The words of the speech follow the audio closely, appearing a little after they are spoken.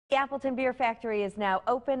The Appleton Beer Factory is now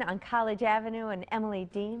open on College Avenue, and Emily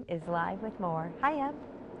Dean is live with more. Hi, Em.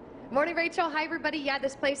 Morning, Rachel. Hi, everybody. Yeah,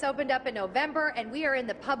 this place opened up in November, and we are in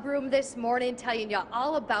the pub room this morning telling you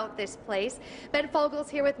all about this place. Ben Fogel's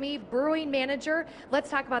here with me, brewing manager. Let's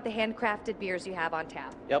talk about the handcrafted beers you have on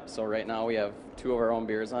tap. Yep, so right now we have two of our own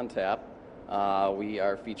beers on tap. We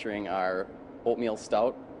are featuring our oatmeal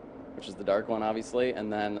stout, which is the dark one, obviously,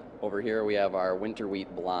 and then over here we have our winter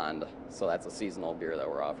wheat blonde. So that's a seasonal beer that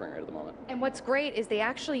we're offering right at the moment. And what's great is they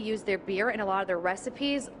actually use their beer in a lot of their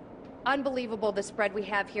recipes. Unbelievable, the spread we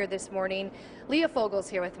have here this morning. Leah Fogel's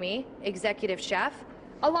here with me, executive chef,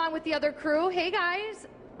 along with the other crew. Hey guys,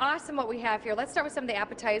 awesome what we have here. Let's start with some of the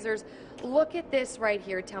appetizers. Look at this right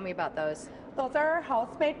here. Tell me about those. Those are our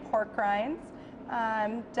house-made pork rinds.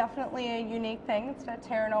 Definitely a unique thing. Instead of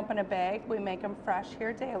tearing open a bag, we make them fresh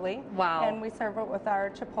here daily. Wow. And we serve it with our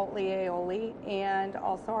chipotle aioli and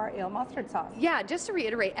also our ale mustard sauce. Yeah, just to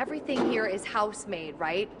reiterate, everything here is house-made,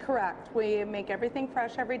 right? Correct. We make everything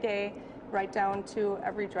fresh every day, right down to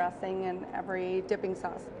every dressing and every dipping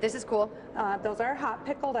sauce. This is cool. Those are hot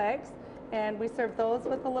pickled eggs, and we serve those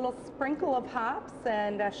with a little sprinkle of hops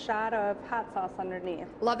and a shot of hot sauce underneath.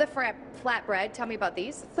 Love the flatbread. Tell me about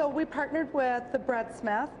these. So we partnered with the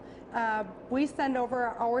breadsmith. We send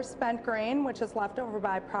over our spent grain, which is left over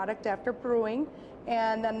byproduct after brewing,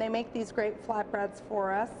 and then they make these great flatbreads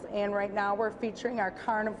for us. And right now we're featuring our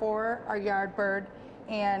carnivore, our yardbird,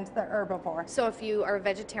 and the herbivore. So if you are a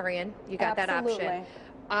vegetarian, you got Absolutely. that option.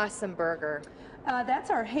 Awesome burger. That's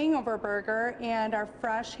our hangover burger and our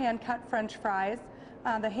fresh hand-cut French fries.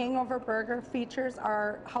 The hangover burger features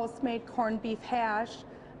our house-made corned beef hash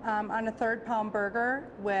on a 3-pound burger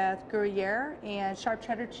with Gruyere and sharp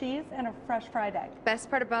cheddar cheese and a fresh fried egg. Best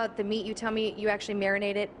part about the meat, you tell me you actually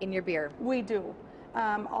marinate it in your beer. We do.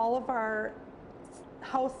 All of our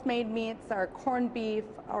house-made meats, our corned beef,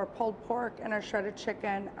 our pulled pork, and our shredded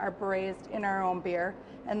chicken are braised in our own beer.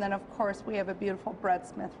 And then, of course, we have a beautiful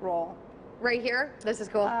breadsmith roll. Right here? This is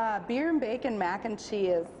cool. Beer and bacon mac and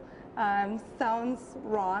cheese. Sounds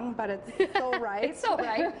wrong, but it's so right. It's so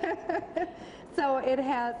right. So it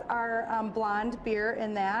has our blonde beer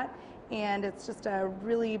in that, and it's just a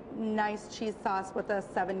really nice cheese sauce with a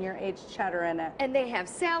 7-year aged cheddar in it. And they have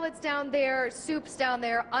salads down there, soups down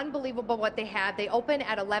there. Unbelievable what they have. They open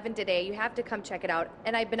at 11 today. You have to come check it out.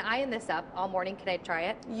 And I've been eyeing this up all morning. Can I try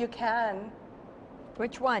it? You can.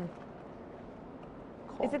 Which one?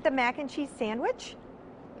 Cool. Is it the mac and cheese sandwich?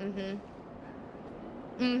 Mm-hmm.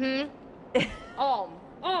 Mm-hmm.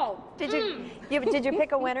 Oh. Did you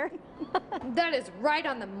pick a winner? That is right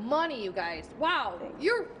on the money, you guys. Wow.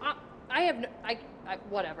 You're,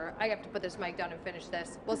 whatever. I have to put this mic down and finish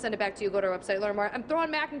this. We'll send it back to you. Go to our website, learn more. I'm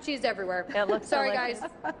throwing mac and cheese everywhere. It looks Sorry, delicious.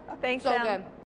 guys. Thanks, So Em. good.